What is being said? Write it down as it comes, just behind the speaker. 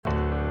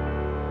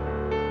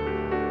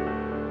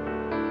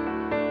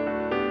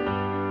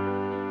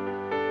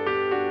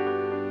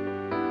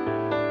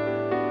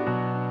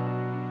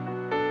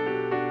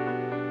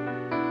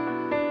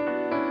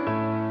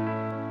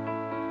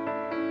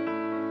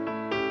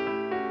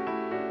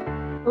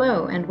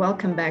Hello, and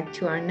welcome back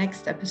to our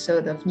next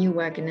episode of New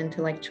Work in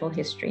Intellectual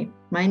History.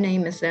 My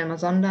name is Selma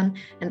Zondan,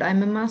 and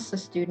I'm a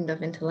master's student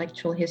of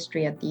intellectual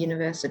history at the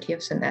University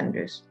of St.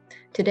 Andrews.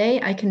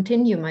 Today, I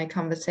continue my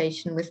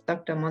conversation with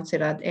Dr.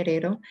 Montserrat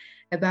Herrero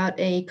about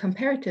a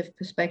comparative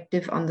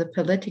perspective on the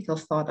political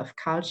thought of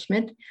Carl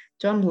Schmitt,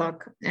 John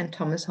Locke, and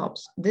Thomas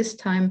Hobbes, this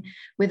time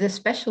with a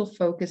special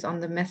focus on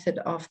the method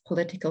of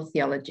political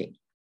theology.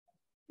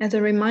 As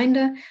a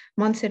reminder,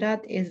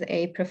 Montserrat is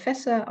a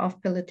professor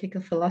of political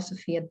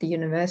philosophy at the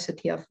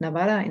University of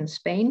Navarra in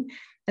Spain,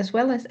 as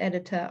well as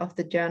editor of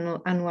the journal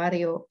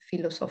Anuario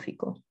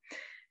Filosófico.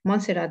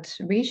 Montserrat's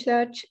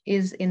research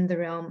is in the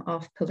realm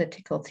of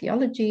political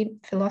theology,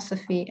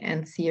 philosophy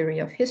and theory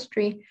of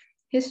history,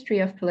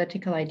 history of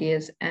political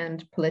ideas,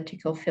 and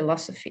political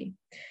philosophy.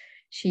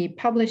 She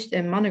published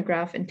a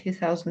monograph in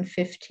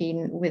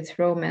 2015 with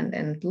Rowman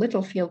and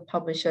Littlefield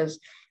publishers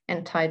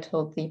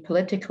entitled The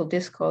Political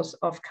Discourse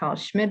of Carl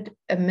Schmitt,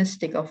 a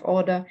Mystic of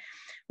Order,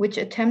 which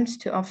attempts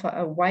to offer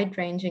a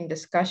wide-ranging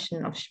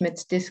discussion of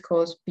Schmitt's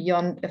discourse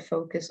beyond a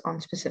focus on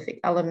specific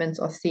elements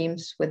or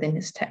themes within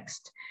his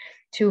text.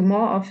 Two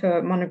more of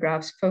her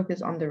monographs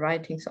focus on the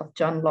writings of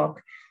John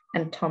Locke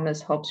and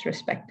Thomas Hobbes,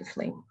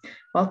 respectively.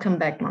 Welcome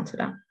back,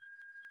 Montserrat.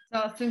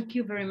 So thank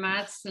you very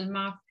much,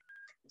 Selma.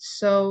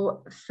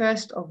 So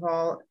first of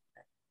all,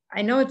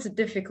 I know it's a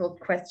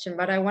difficult question,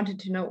 but I wanted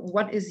to know,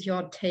 what is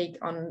your take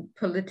on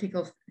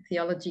political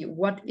theology?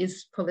 What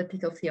is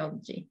political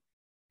theology?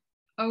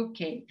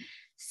 Okay,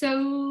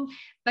 so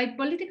by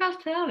political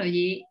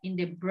theology, in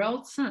the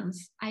broad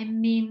sense, I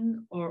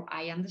mean, or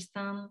I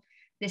understand,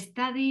 the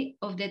study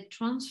of the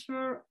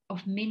transfer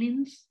of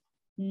meanings,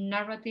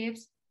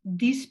 narratives,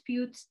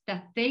 disputes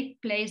that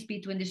take place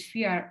between the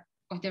sphere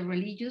of the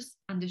religious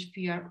and the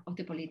sphere of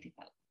the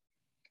political,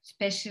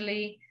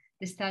 especially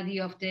the study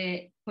of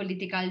the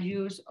political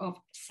use of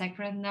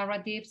sacred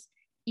narratives,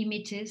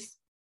 images,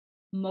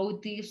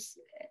 motives,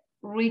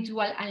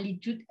 ritual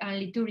and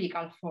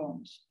liturgical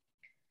forms.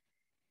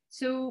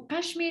 So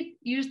Carl Schmitt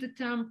used the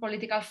term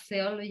political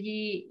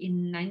theology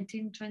in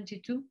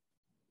 1922,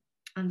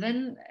 and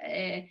then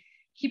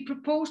he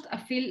proposed a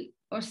field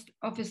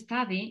of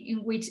study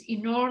in which,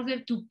 in order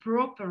to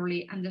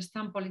properly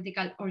understand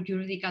political or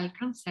juridical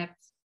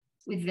concepts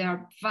with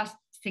their vast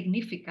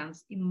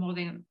significance in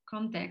modern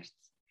contexts,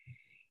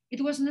 it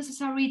was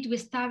necessary to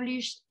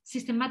establish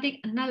systematic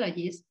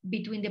analogies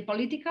between the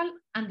political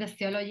and the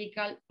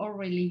theological or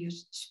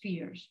religious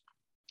spheres.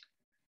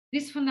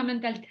 This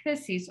fundamental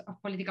thesis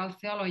of political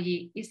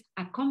theology is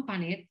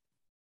accompanied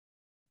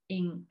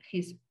in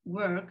his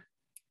work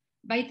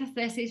by the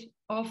thesis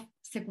of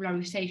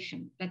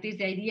secularization. That is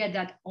the idea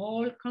that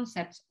all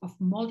concepts of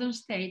modern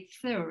state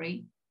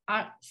theory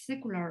are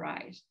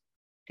secularized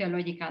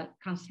theological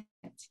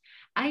concepts.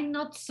 I'm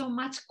not so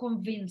much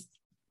convinced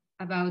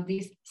about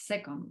this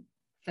second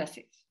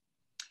thesis.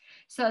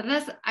 So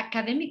thus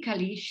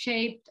academically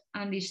shaped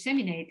and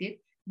disseminated,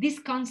 this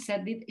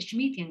concept, this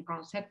Schmittian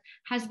concept,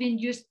 has been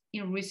used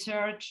in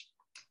research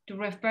to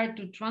refer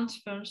to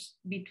transfers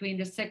between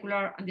the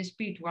secular and the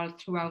spiritual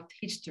throughout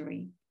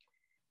history.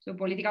 So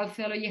political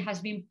theology has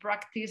been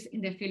practiced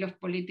in the field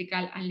of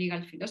political and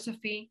legal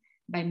philosophy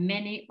by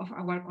many of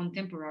our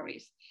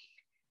contemporaries,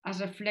 as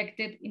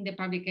reflected in the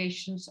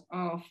publications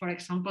of, for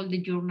example, the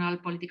journal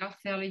Political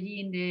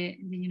Theology in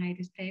the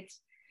United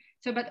States.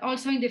 So, but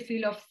also in the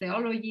field of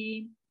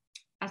theology,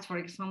 as for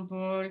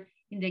example,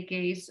 in the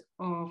case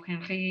of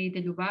Henri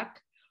de Lubac,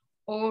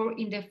 or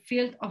in the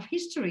field of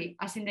history,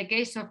 as in the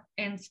case of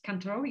Ernst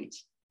Kantorowicz,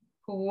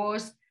 who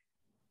was,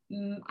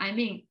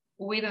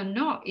 we don't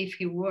know if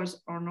he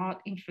was or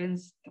not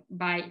influenced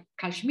by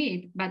Carl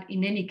Schmitt, but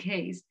in any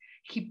case,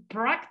 he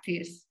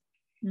practiced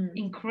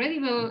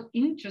incredible,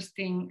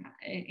 interesting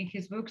in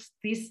his books,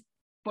 these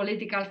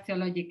political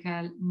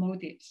theological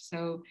motives.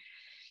 So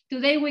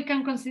today we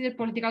can consider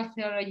political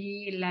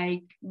theology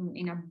like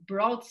in a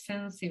broad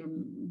sense,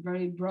 in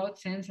very broad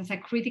sense, as a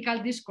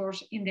critical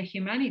discourse in the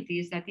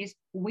humanities that is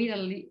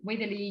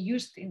widely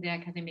used in the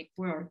academic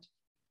world.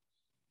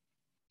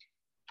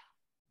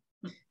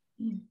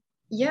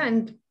 Yeah,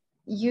 and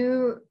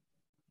you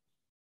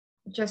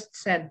just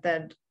said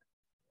that,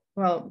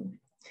 well,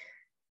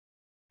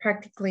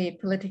 practically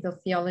political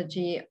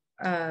theology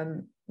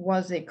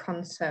was a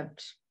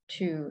concept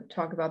to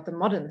talk about the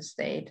modern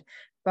state,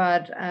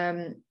 but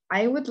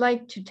I would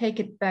like to take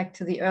it back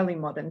to the early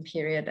modern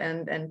period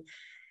and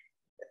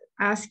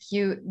ask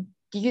you,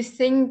 do you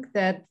think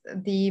that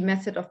the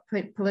method of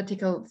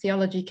political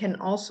theology can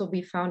also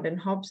be found in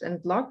Hobbes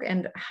and Locke,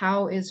 and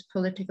how is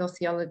political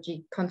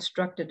theology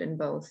constructed in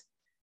both?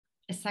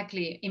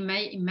 Exactly, in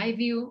my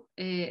view,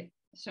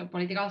 so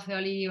political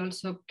theology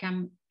also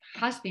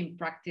has been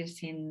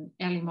practiced in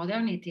early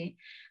modernity,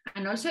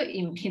 and also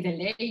in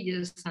Middle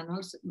Ages, and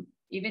also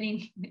even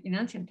in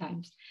ancient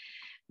times.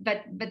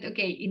 But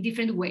okay, in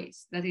different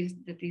ways. That is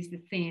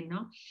the thing,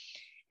 no?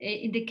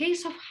 In the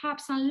case of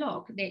Hobbes and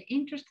Locke, the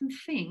interesting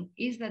thing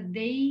is that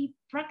they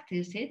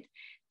practice it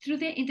through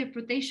the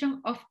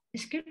interpretation of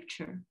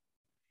scripture.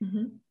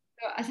 Mm-hmm.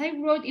 So as I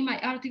wrote in my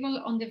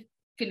article on the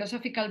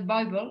philosophical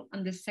Bible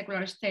and the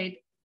secular state,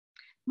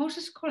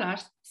 most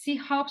scholars see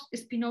Hobbes,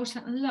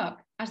 Spinoza, and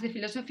Locke as the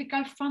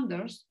philosophical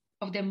founders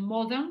of the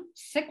modern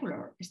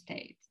secular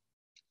state,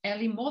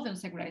 early modern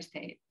secular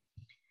state.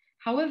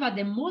 However,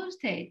 the modern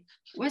state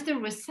was the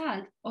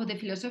result of the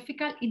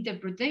philosophical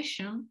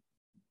interpretation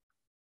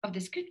of the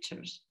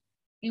scriptures.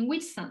 In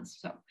which sense?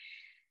 So,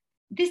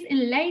 these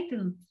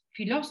enlightened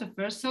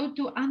philosophers sought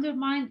to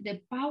undermine the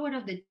power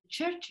of the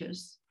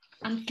churches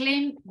and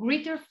claim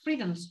greater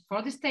freedoms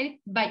for the state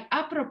by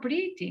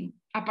appropriating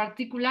a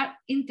particular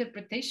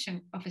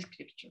interpretation of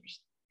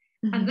scriptures.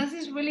 Mm-hmm. And this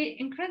is really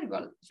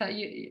incredible. So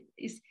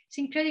it's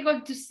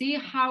incredible to see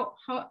how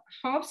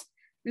Hobbes,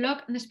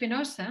 Locke, and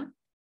Spinoza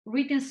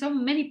written so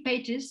many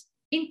pages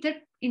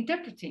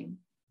interpreting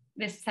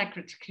the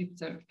sacred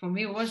scripture. For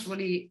me, it was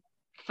really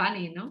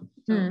funny, no?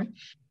 So,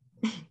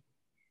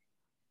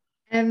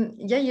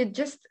 yeah, you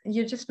just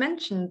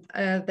mentioned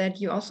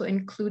that you also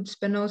include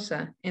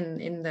Spinoza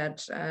in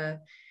that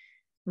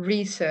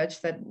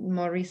research, that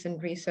more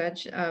recent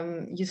research.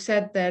 You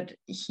said that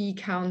he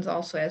counts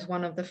also as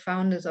one of the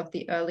founders of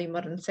the early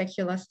modern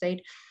secular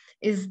state.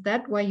 Is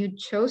that why you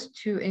chose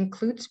to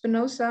include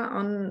Spinoza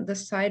on the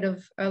side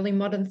of early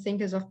modern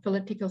thinkers of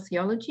political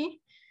theology?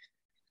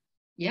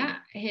 Yeah,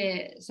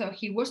 so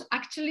he was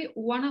actually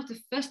one of the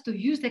first to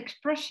use the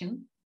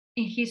expression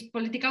in his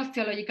political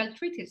theological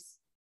treatise,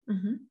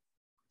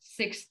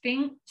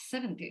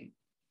 1670.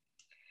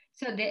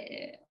 So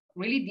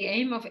really the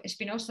aim of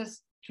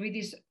Spinoza's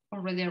treatise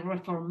on the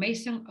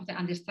Reformation of the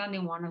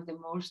Understanding, one of the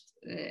most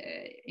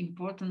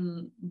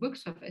important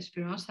books of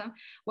Spinoza,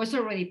 was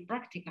already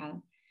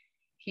practical.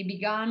 He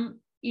began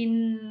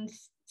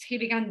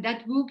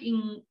that book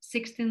in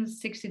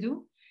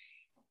 1662.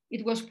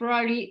 It was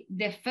probably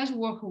the first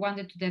work he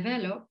wanted to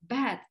develop,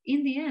 but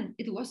in the end,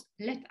 it was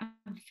left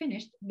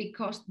unfinished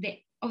because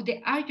of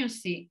the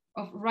urgency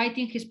of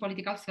writing his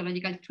political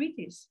theological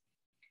treatise.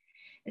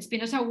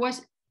 Spinoza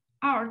was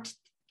urged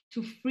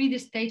to free the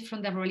state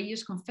from the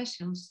religious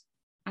confessions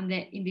and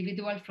the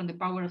individual from the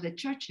power of the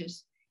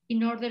churches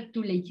in order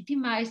to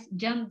legitimize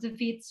Jan de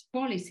Witt's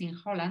policy in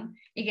Holland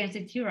against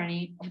the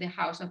tyranny of the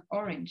House of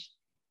Orange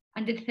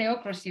and the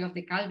theocracy of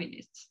the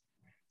Calvinists.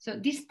 So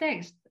this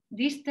text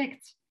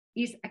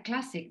is a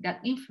classic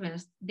that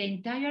influenced the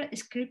entire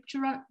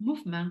scriptural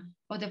movement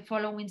of the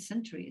following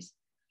centuries.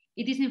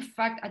 It is in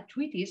fact a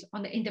treatise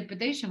on the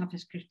interpretation of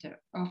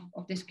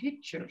the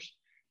scriptures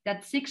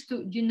that seeks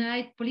to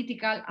unite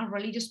political and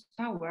religious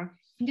power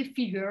in the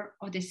figure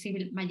of the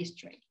civil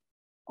magistrate,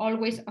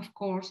 always, of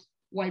course,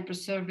 while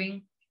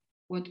preserving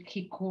what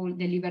he called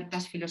the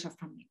libertas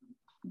philosophiae.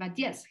 But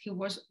yes, he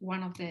was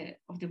one of the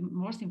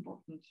most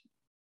important.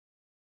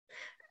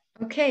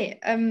 Okay,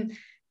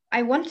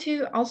 I want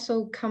to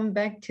also come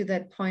back to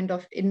that point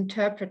of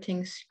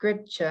interpreting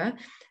scripture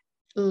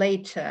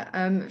later.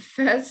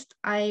 First,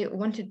 I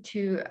wanted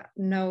to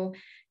know,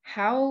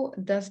 how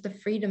does the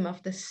freedom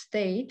of the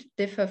state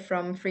differ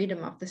from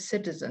freedom of the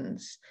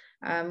citizens?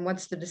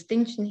 What's the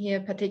distinction here,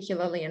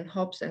 particularly in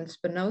Hobbes and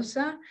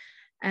Spinoza?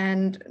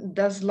 And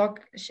does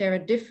Locke share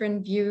a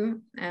different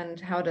view, and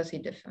how does he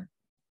differ?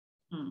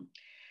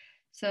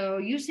 So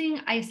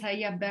using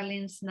Isaiah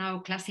Berlin's now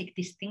classic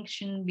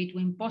distinction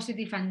between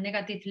positive and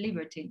negative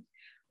liberty,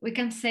 we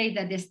can say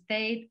that the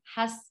state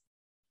has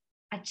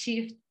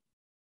achieved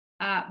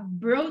a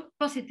broad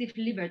positive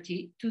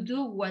liberty to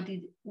do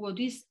what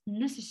is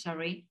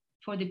necessary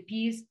for the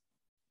peace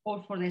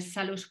or for the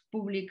salus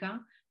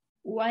publica,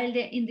 while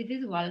the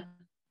individual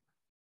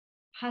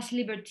has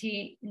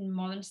liberty in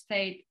modern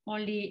state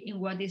only in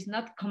what is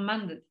not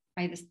commanded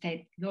by the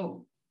state law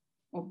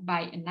or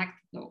by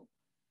enacted law.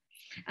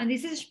 And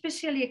this is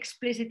especially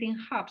explicit in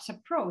Hobbes'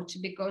 approach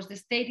because the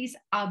state is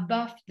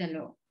above the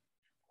law.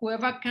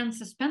 Whoever can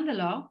suspend the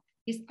law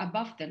is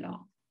above the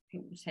law, he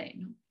would say.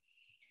 No?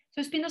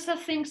 So Spinoza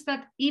thinks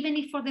that even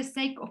if for the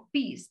sake of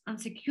peace and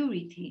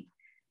security,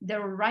 the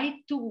right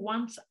to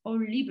one's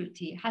own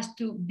liberty has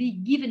to be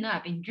given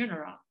up in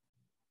general,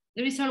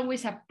 there is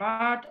always a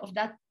part of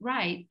that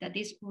right that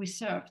is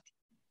reserved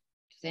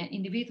to the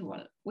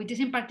individual, which is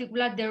in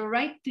particular the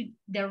right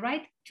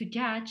to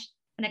judge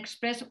and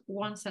express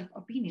one's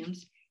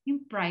opinions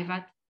in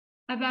private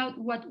about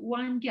what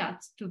one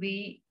judges to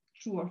be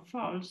true or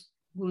false,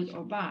 good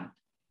or bad.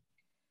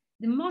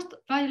 The most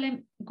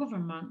violent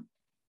government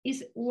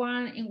is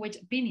one in which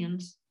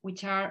opinions,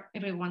 which are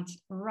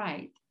everyone's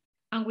right,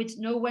 and which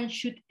no one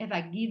should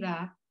ever give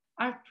up,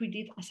 are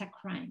treated as a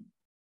crime.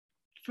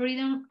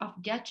 Freedom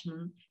of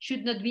judgment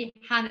should not be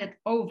handed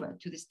over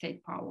to the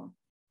state power.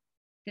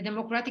 The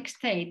democratic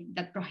state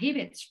that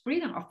prohibits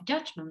freedom of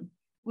judgment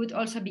would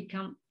also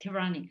become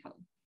tyrannical.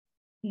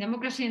 In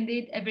democracy,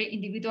 indeed, every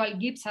individual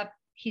gives up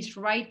his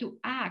right to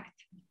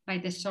act by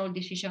the sole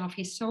decision of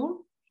his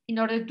soul in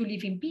order to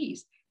live in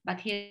peace, but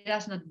he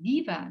does not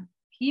give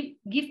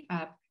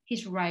up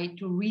his right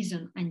to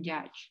reason and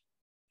judge.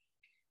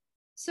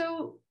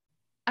 So,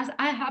 as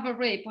I have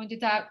already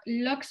pointed out,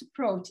 Locke's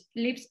approach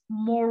leaves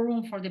more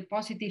room for the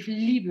positive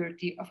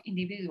liberty of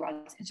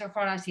individuals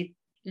insofar as it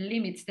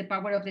limits the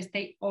power of the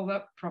state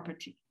over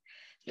property.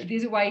 So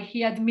this is why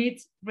he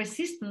admits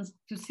resistance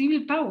to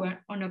civil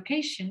power on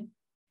occasion,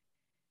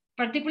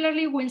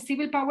 particularly when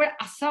civil power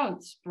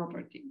assaults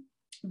property.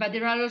 But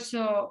there are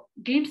also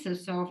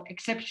glimpses of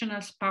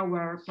exceptional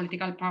power,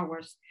 political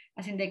powers,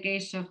 as in the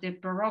case of the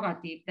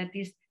prerogative, that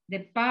is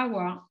the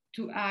power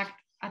to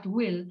act at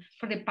will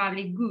for the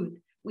public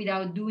good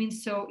without doing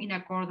so in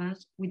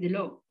accordance with the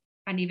law,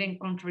 and even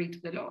contrary to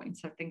the law in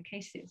certain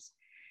cases.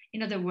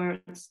 In other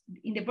words,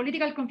 in the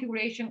political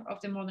configuration of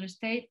the modern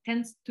state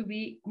tends to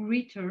be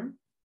greater,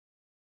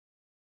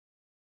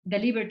 the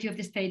liberty of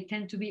the state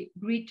tends to be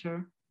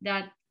greater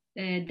than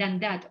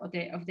that of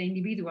the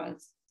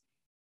individuals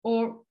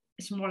or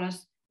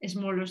smallest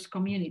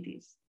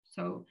communities.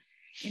 So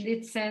in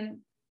this sense,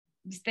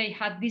 the state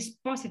had this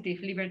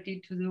positive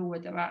liberty to do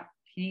whatever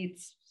he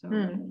needs. So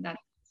that.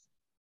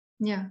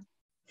 Yeah.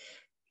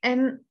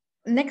 And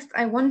next,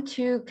 I want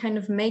to kind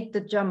of make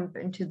the jump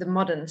into the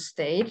modern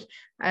state.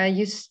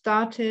 You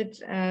started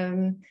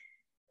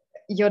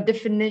your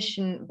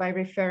definition by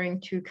referring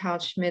to Carl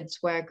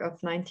Schmitt's work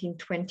of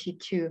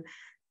 1922.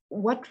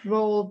 What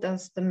role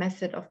does the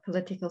method of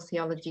political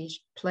theology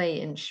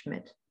play in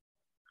Schmitt?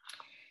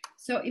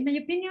 So in my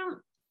opinion,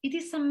 it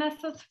is a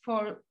method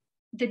for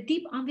the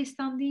deep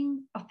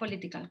understanding of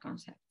political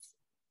concepts.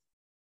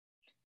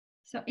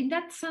 So in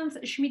that sense,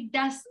 Schmitt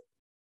does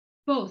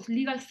both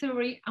legal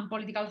theory and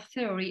political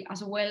theory,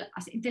 as well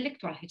as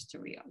intellectual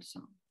history also.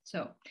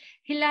 So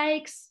he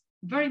likes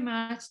very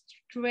much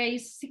to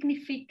trace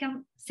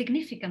significant,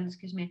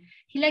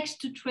 he likes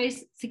to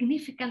trace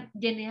significant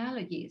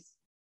genealogies.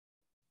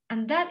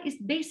 And that is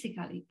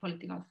basically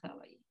political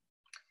theology.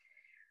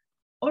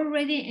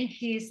 Already in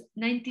his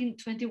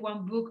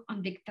 1921 book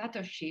on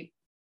dictatorship,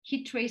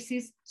 he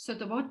traces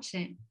sotto voce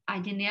a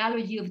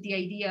genealogy of the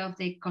idea of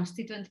the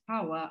constituent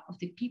power of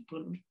the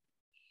people.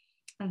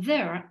 And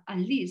there, at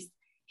least,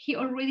 he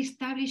already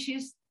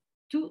establishes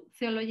two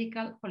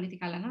theological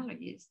political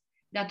analogies,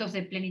 that of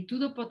the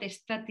plenitudo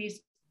potestatis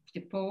of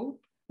the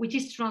Pope, which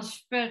is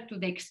transferred to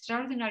the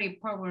extraordinary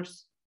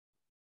powers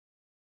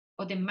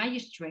of the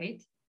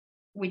magistrate,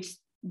 which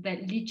the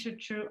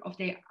literature of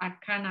the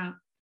Arcana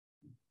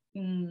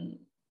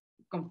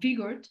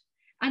configured,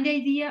 and the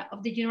idea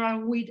of the general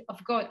will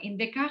of God in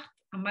Descartes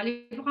and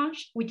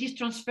Malebranche, which is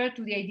transferred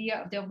to the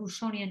idea of the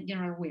Rousseauian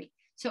general will.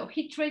 So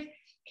he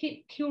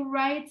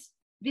writes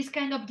this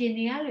kind of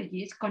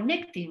genealogies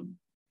connecting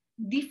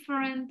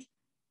different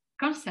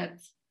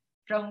concepts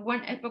from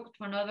one epoch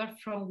to another,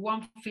 from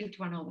one field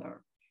to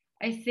another.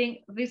 I think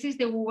this is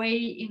the way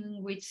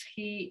in which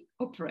he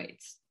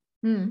operates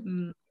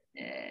in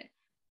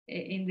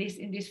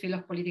this field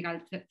of political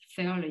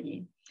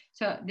theology.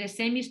 So the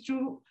same is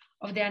true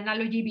of the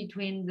analogy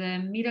between the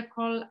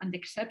miracle and the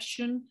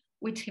exception,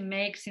 which he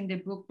makes in the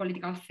book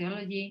Political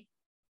Theology,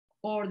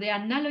 or the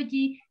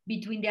analogy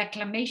between the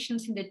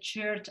acclamations in the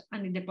church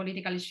and in the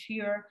political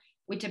sphere,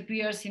 which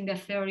appears in the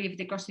theory of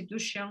the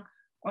Constitution,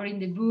 or in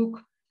the book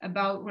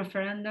about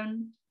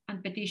referendum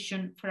and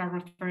petition for a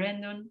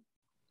referendum.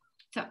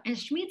 So, and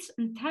Schmitt's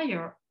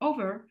entire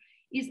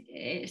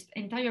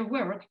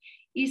work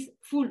is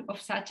full of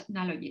such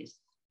analogies.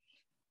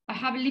 I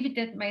have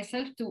limited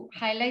myself to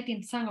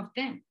highlighting some of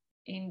them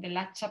in the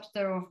last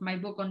chapter of my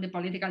book on the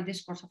political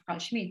discourse of Carl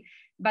Schmitt,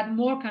 but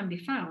more can be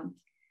found.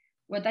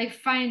 What I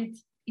find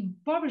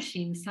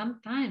impoverishing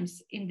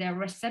sometimes in the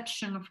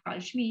reception of Carl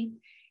Schmitt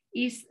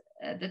is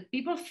that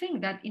people think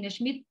that in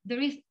Schmitt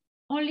there is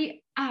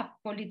only a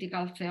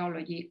political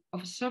theology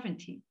of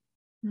sovereignty.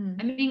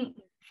 I mean,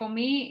 for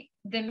me,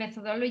 the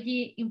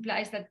methodology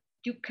implies that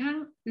you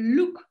can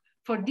look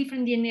for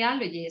different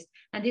genealogies,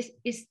 and this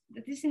is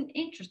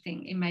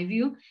interesting in my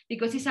view,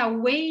 because it's a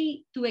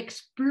way to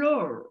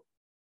explore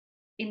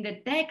in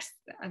the text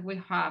that we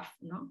have,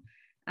 no?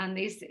 And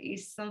this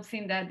is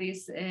something that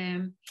is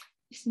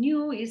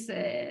new,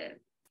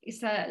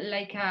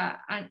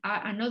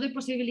 another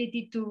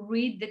possibility to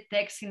read the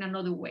text in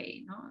another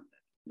way, no?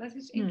 That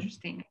is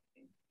interesting.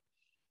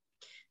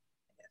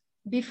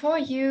 Before,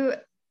 you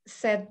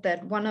said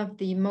that one of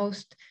the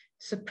most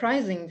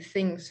surprising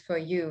things for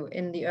you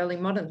in the early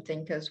modern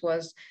thinkers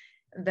was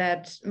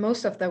that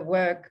most of their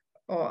work,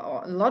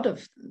 or a lot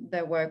of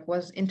their work,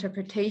 was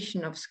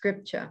interpretation of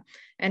scripture.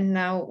 And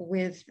now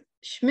with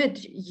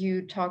Schmitt,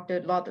 you talked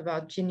a lot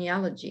about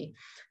genealogy.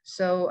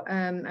 So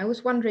I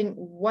was wondering,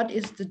 what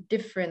is the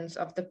difference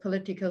of the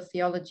political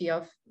theology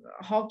of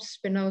Hobbes,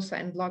 Spinoza,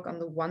 and Locke on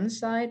the one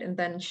side, and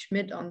then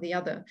Schmitt on the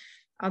other?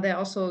 Are there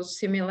also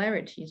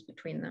similarities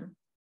between them?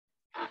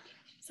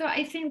 So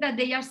I think that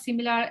they are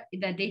similar,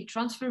 that they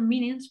transfer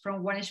meanings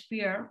from one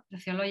sphere, the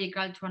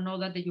theological, to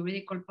another, the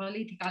juridical,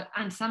 political,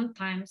 and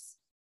sometimes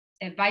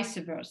vice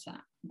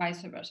versa,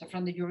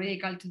 from the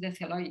juridical to the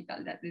theological.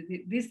 That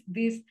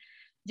this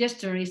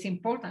gesture is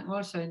important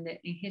also in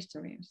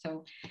history.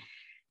 So,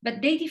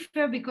 but they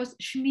differ because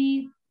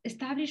Schmitt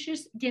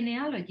establishes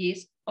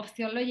genealogies of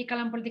theological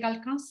and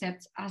political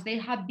concepts as they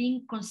have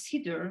been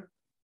considered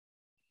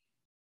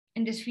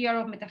in the sphere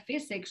of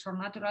metaphysics or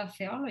natural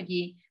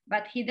theology,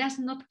 but he does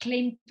not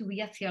claim to be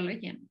a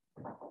theologian.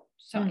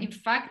 So in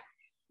fact,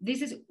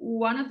 this is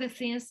one of the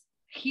things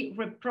he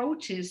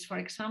reproaches, for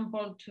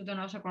example, to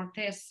Donoso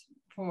Cortés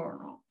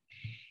for.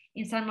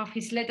 In some of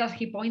his letters,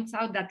 he points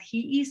out that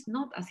he is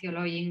not a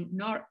theologian,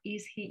 nor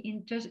is he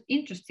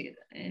interested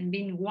in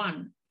being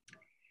one,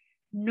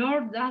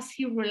 nor does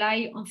he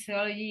rely on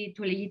theology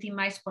to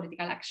legitimize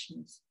political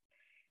actions.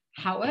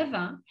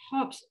 However,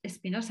 Hobbes,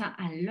 Spinoza,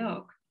 and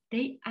Locke,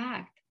 they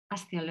act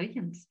as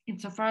theologians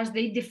insofar as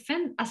they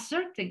defend a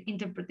certain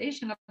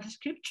interpretation of the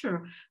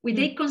scripture, which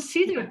they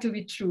consider to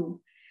be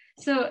true.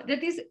 So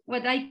that is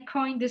what I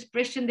coined the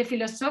expression, the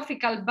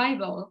philosophical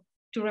Bible,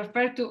 to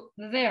refer to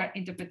their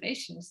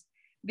interpretations,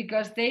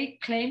 because they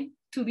claim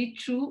to be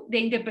true the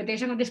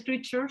interpretation of the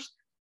scriptures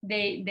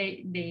they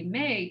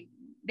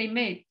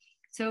made.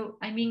 So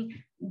I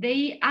mean,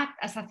 they act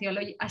as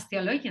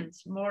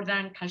theologians more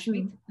than Carl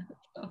Schmitt.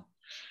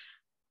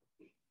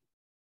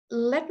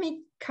 Let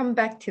me come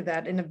back to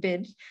that in a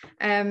bit.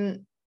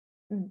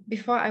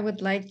 Before, I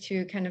would like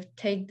to kind of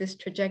take this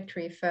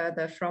trajectory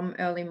further from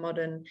early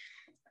modern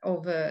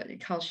over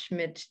Carl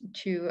Schmitt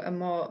to a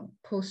more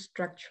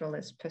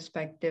post-structuralist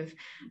perspective.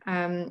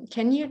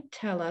 Can you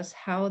tell us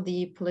how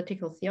the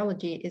political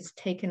theology is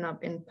taken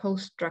up in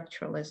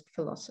post-structuralist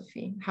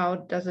philosophy? How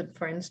does it,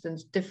 for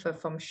instance, differ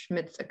from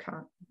Schmitt's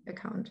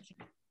account?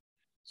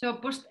 So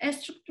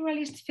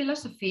post-structuralist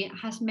philosophy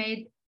has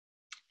made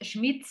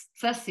Schmitt's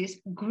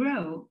thesis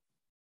grow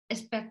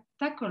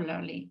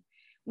spectacularly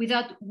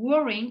without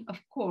worrying, of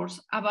course,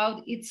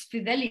 about its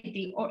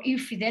fidelity or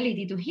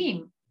infidelity to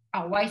him.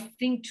 A wise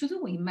thing to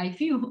do, in my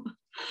view.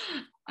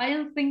 I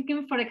am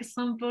thinking, for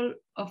example,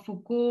 of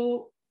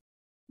Foucault's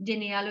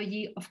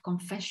genealogy of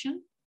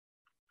confession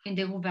in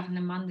the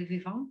Gouvernement du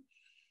Vivant,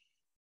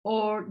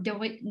 or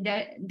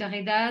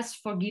Derrida's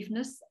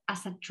forgiveness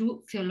as a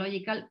true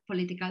theological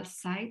political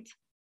site,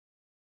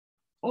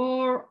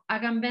 or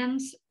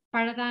Agamben's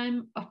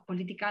paradigm of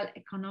political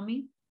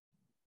economy,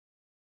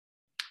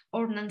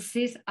 or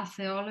Nancy's a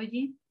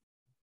theology.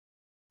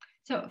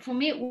 So for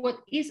me, what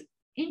is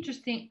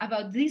interesting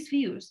about these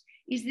views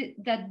is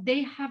that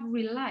they have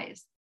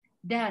realized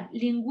that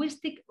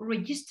linguistic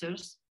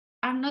registers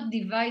are not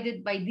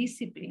divided by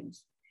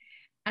disciplines,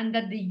 and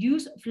that the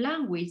use of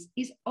language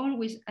is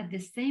always at the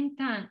same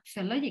time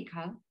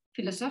theological,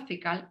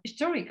 philosophical,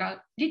 historical,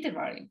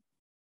 literary,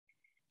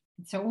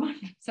 and so on.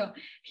 So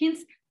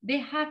hence, they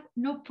have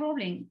no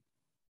problem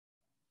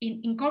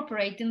in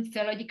incorporating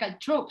theological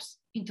tropes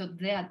into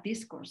their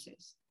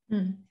discourses.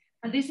 And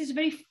this is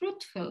very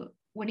fruitful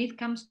when it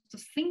comes to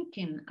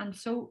thinking and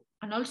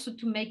also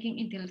to making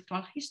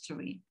intellectual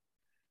history.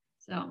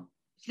 So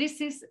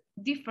this is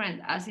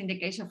different, as in the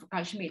case of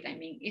Carl Schmitt. I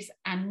mean, it's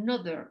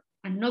another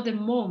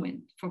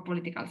moment for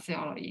political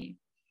theology.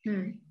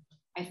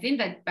 I think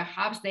that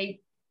perhaps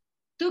they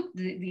took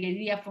the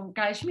idea from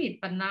Carl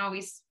Schmitt, but now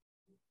it's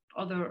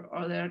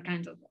other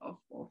kinds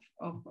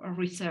of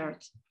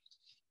research.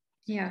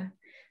 Yeah.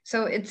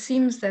 So it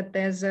seems that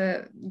there's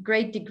a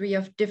great degree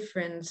of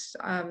difference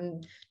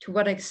to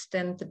what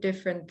extent the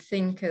different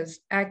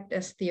thinkers act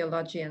as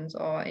theologians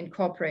or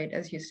incorporate,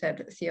 as you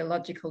said,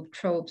 theological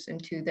tropes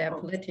into their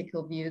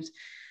political views.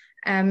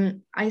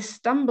 I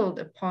stumbled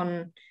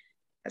upon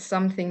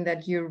something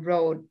that you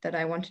wrote that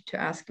I wanted to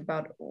ask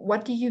about.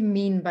 What do you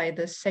mean by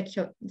the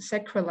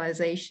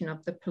sacralization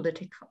of the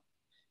political?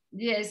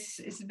 Yes,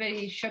 it's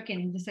very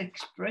shocking, this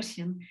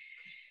expression.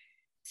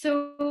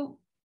 So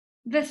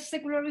the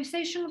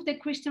secularization of the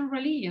Christian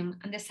religion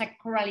and the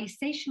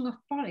sacralization of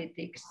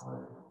politics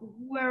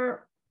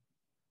were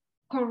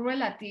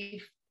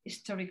correlative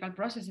historical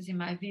processes, in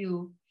my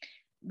view,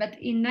 but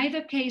in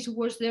neither case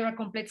was there a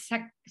complete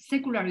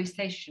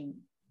secularization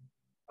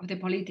of the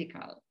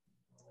political,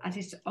 as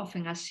is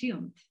often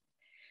assumed.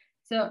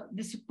 So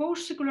the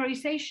supposed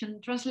secularization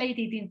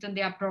translated into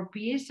the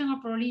appropriation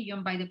of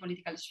religion by the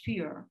political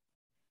sphere,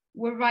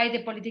 whereby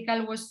the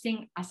political was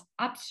seen as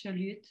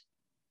absolute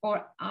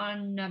or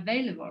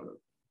unavailable,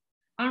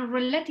 and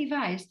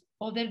relativized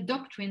other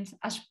doctrines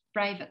as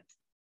private,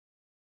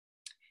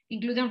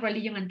 including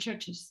religion and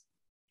churches,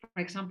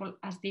 for example,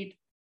 as did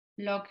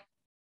Locke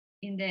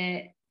in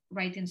the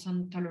writings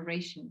on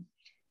toleration.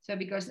 So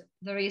because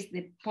there is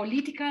the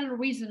political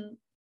reason,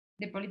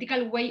 the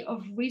political way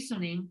of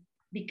reasoning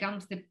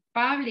becomes the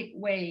public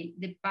way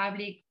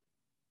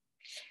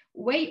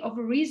of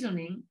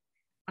reasoning,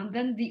 and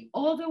then the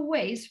other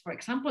ways, for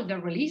example, the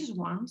religious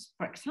ones,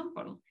 for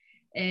example,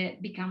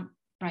 become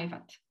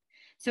private.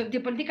 So the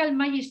political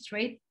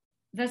magistrate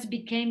thus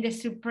became the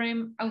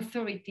supreme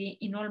authority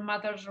in all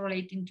matters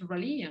relating to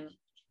religion.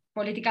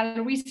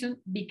 Political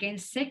reason became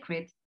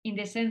sacred in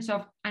the sense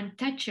of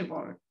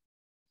untouchable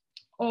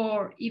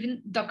or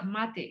even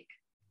dogmatic,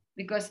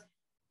 because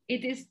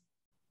it is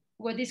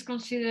what is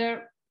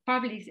considered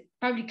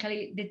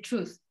publicly the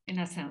truth in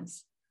a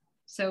sense.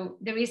 So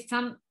there is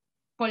some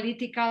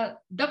political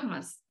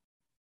dogmas.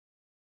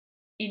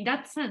 In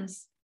that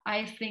sense,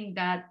 I think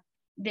that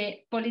the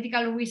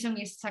political reason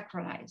is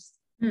sacralized.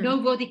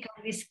 Nobody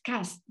can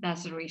discuss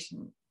that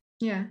reason.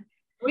 Yeah.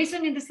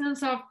 Reason in the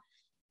sense of,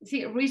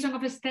 reason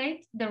of a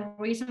state, the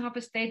reason of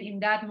a state in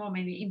that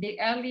moment, in the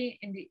early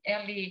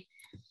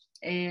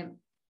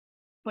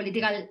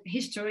political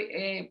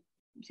history,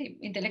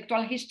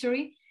 intellectual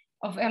history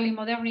of early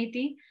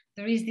modernity,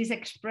 there is this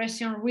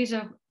expression,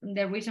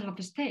 the reason of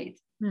a state.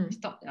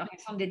 It's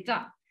on the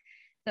top.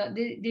 So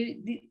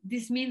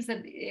this means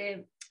that,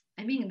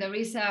 there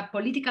is a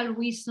political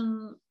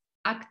reason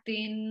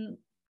acting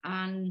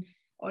and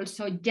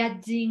also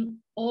judging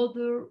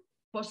other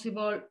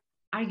possible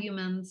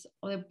arguments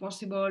or the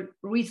possible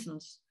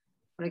reasons.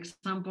 For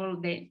example,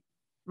 the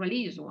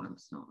religious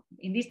ones. No,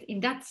 in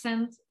that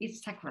sense,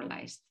 it's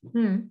sacralized.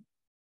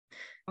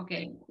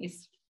 Okay,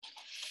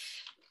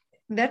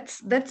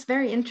 That's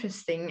very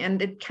interesting,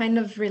 and it kind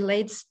of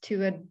relates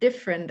to a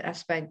different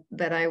aspect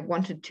that I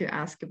wanted to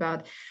ask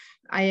about.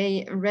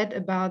 I read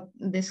about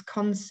this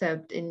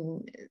concept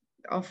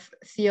of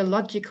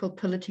theological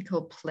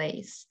political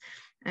place,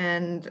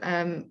 and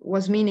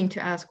was meaning to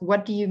ask,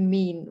 what do you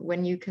mean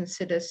when you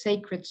consider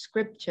sacred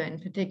scripture in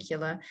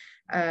particular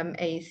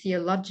a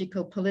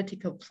theological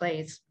political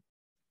place?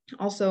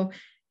 Also,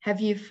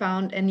 have you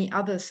found any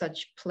other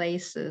such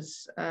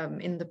places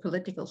in the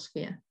political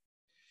sphere?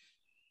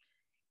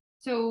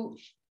 So,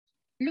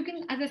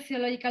 looking at the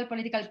theological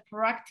political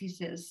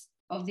practices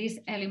of these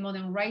early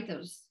modern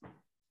writers,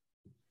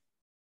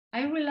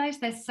 I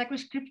realized that sacred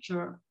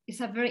scripture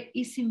is a very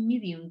easy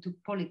medium to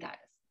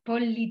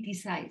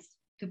politicize.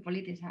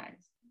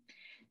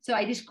 So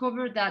I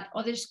discovered that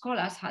other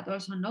scholars had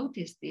also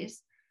noticed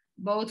this,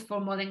 both for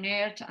modern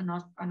age and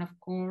of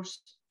course,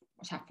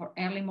 for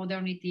early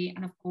modernity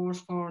and of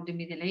course for the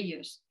Middle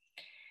Ages.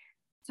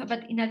 So,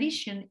 but in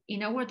addition,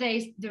 in our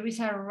days, there is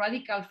a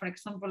radical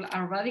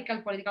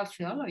political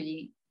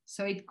theology,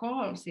 so it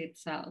calls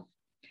itself,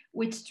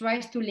 which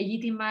tries to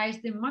legitimize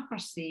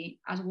democracy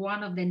as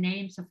one of the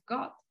names of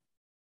God.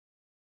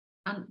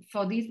 And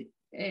for this,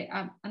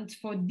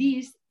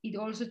 it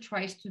also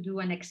tries to do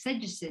an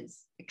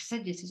exegesis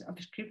of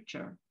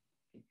scripture.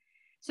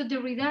 So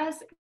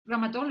Derrida's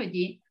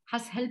grammatology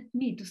has helped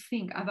me to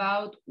think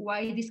about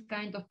why this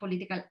kind of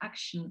political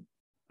action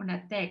on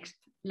a text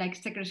like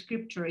sacred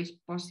scripture is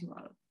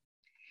possible.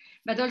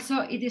 But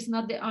also, it is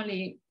not the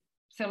only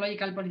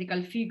theological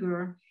political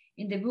figure.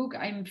 In the book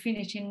I'm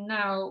finishing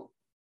now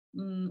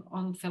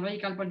on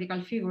theological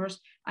political figures,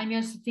 I'm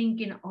also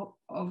thinking of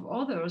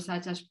others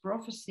such as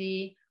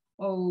prophecy,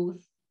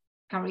 oath,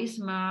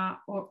 charisma,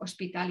 or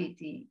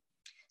hospitality.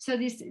 So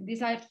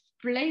these are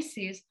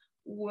places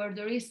where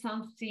there is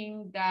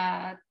something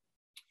that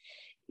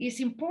is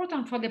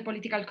important for the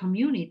political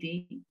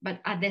community,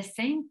 but at the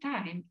same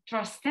time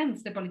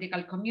transcends the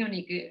political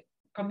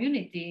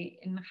community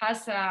and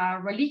has a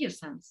religious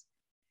sense.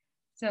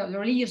 So the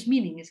religious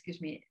meaning,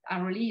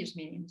 a religious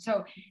meaning.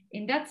 So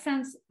in that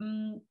sense,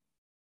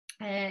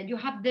 you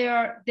have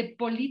there the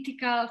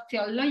political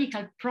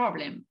theological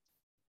problem.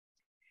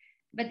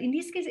 But in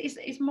this case,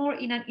 it's more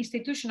in an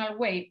institutional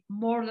way,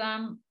 more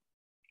than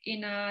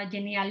in a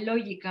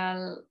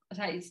genealogical.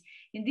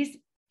 In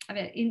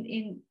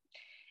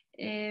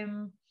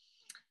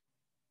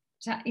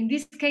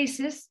these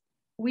cases,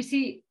 we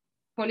see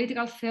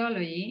political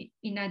theology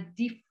in a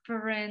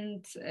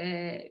different.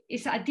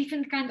 It's a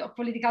different kind of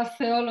political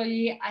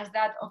theology as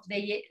that of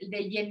the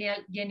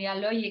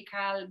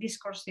genealogical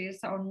discourses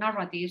or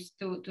narratives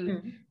to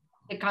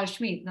the Carl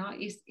Schmitt. No,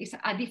 it's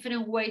a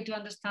different way to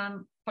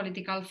understand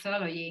political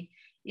theology.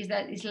 Is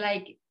that it's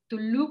like to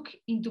look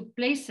into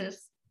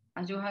places,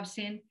 as you have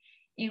seen,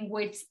 in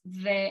which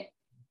the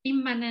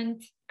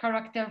immanent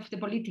character of the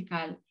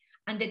political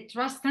and the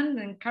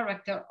transcendent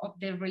character of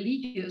the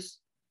religious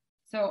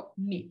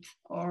meet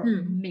or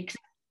mix.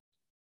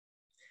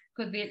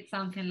 Could be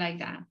something like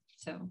that.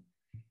 So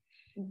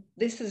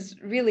this is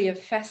really a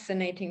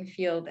fascinating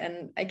field,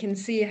 and I can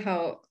see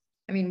how,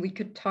 we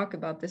could talk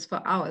about this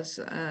for hours,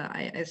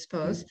 I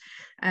suppose.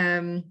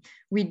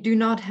 We do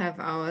not have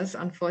hours,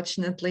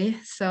 unfortunately.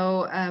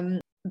 So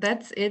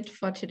that's it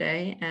for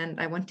today. And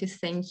I want to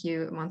thank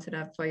you,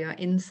 Montserrat, for your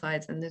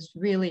insights and this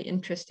really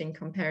interesting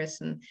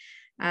comparison,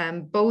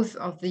 both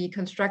of the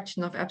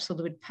construction of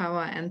absolute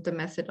power and the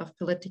method of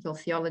political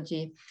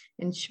theology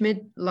in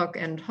Schmitt, Locke,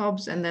 and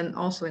Hobbes, and then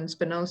also in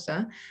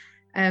Spinoza.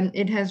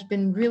 It has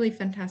been really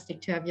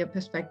fantastic to have your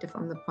perspective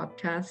on the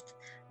podcast.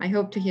 I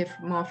hope to hear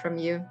more from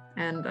you,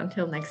 and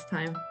until next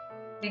time.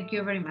 Thank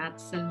you very much,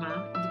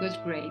 Selma. It was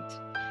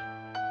great.